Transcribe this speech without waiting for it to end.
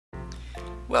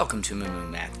Welcome to Moo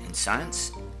Math and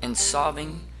Science and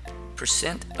solving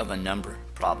percent of a number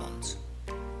problems.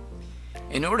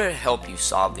 In order to help you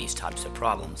solve these types of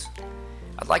problems,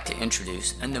 I'd like to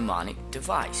introduce a mnemonic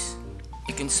device.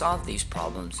 You can solve these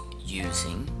problems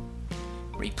using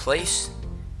replace,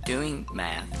 doing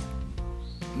math,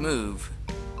 move,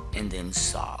 and then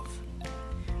solve.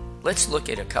 Let's look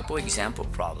at a couple example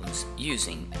problems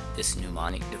using this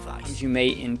mnemonic device. You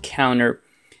may encounter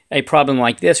a problem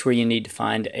like this where you need to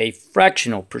find a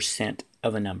fractional percent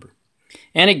of a number.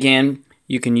 And again,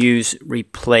 you can use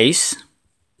replace,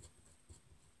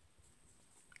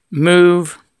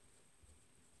 move,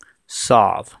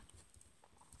 solve.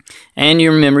 And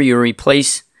you remember you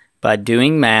replace by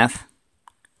doing math,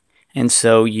 and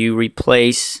so you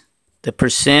replace the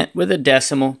percent with a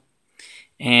decimal,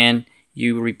 and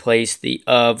you replace the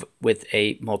of with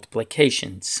a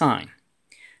multiplication sign.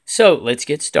 So let's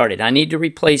get started. I need to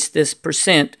replace this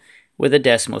percent with a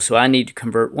decimal, so I need to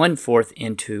convert 1/4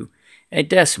 into a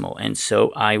decimal, and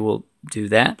so I will do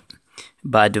that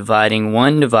by dividing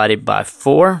 1 divided by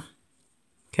 4.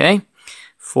 Okay,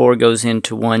 4 goes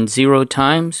into 1 0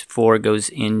 times, 4 goes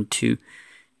into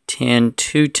 10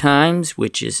 2 times,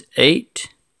 which is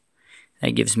 8.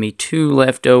 That gives me 2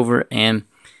 left over, and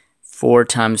 4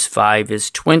 times 5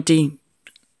 is 20.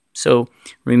 So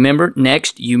remember,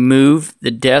 next you move the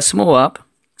decimal up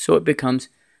so it becomes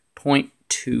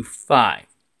 0.25.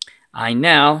 I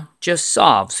now just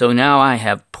solve. So now I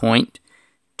have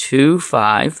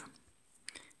 0.25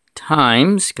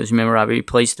 times, because remember I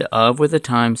replaced the of with a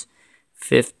times,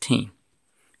 15.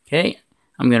 Okay,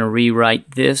 I'm going to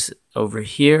rewrite this over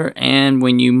here, and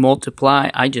when you multiply,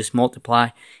 I just multiply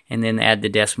and then add the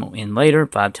decimal in later.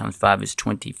 5 times 5 is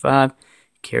 25.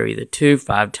 Carry the 2.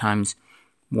 5 times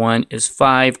 1 is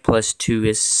 5, plus 2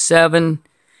 is 7.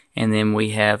 And then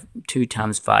we have 2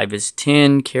 times 5 is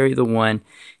 10. Carry the 1.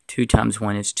 2 times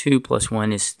 1 is 2, plus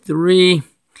 1 is 3.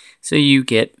 So you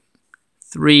get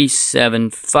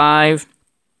 375.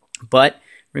 But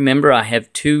remember, I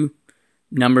have 2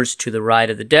 numbers to the right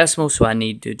of the decimal, so I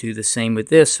need to do the same with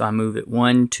this. So I move it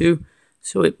 1, 2,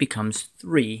 so it becomes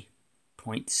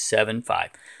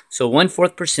 3.75. So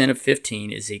 1/4% of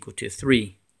 15 is equal to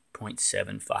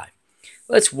 3.75.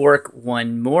 Let's work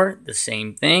one more, the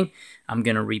same thing. I'm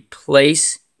going to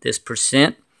replace this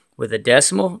percent with a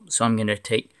decimal, so I'm going to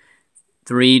take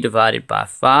 3 divided by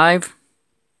 5.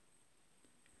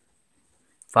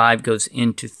 5 goes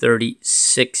into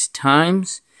 36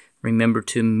 times. Remember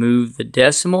to move the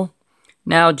decimal.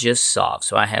 Now just solve.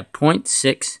 So I have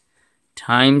 0.6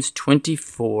 times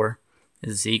 24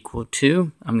 is equal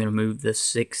to, I'm going to move the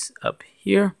 6 up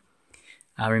here.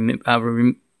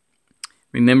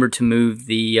 Remember to move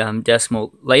the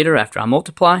decimal later after I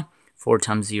multiply. 4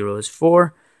 times 0 is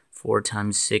 4. 4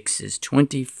 times 6 is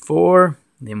 24.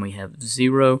 Then we have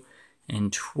 0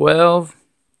 and 12.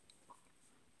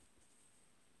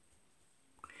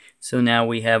 So now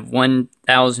we have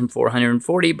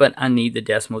 1,440, but I need the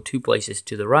decimal 2 places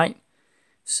to the right.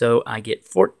 So I get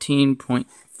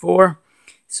 14.4.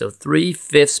 So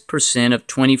 3/5% of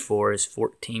 24 is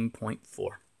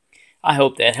 14.4. I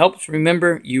hope that helps.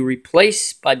 Remember, you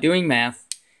replace by doing math,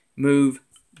 move,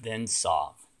 then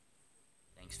solve.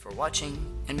 Thanks for watching,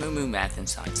 and Moo Math and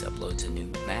Science uploads a new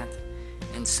math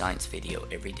and science video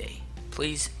every day.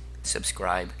 Please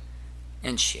subscribe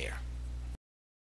and share.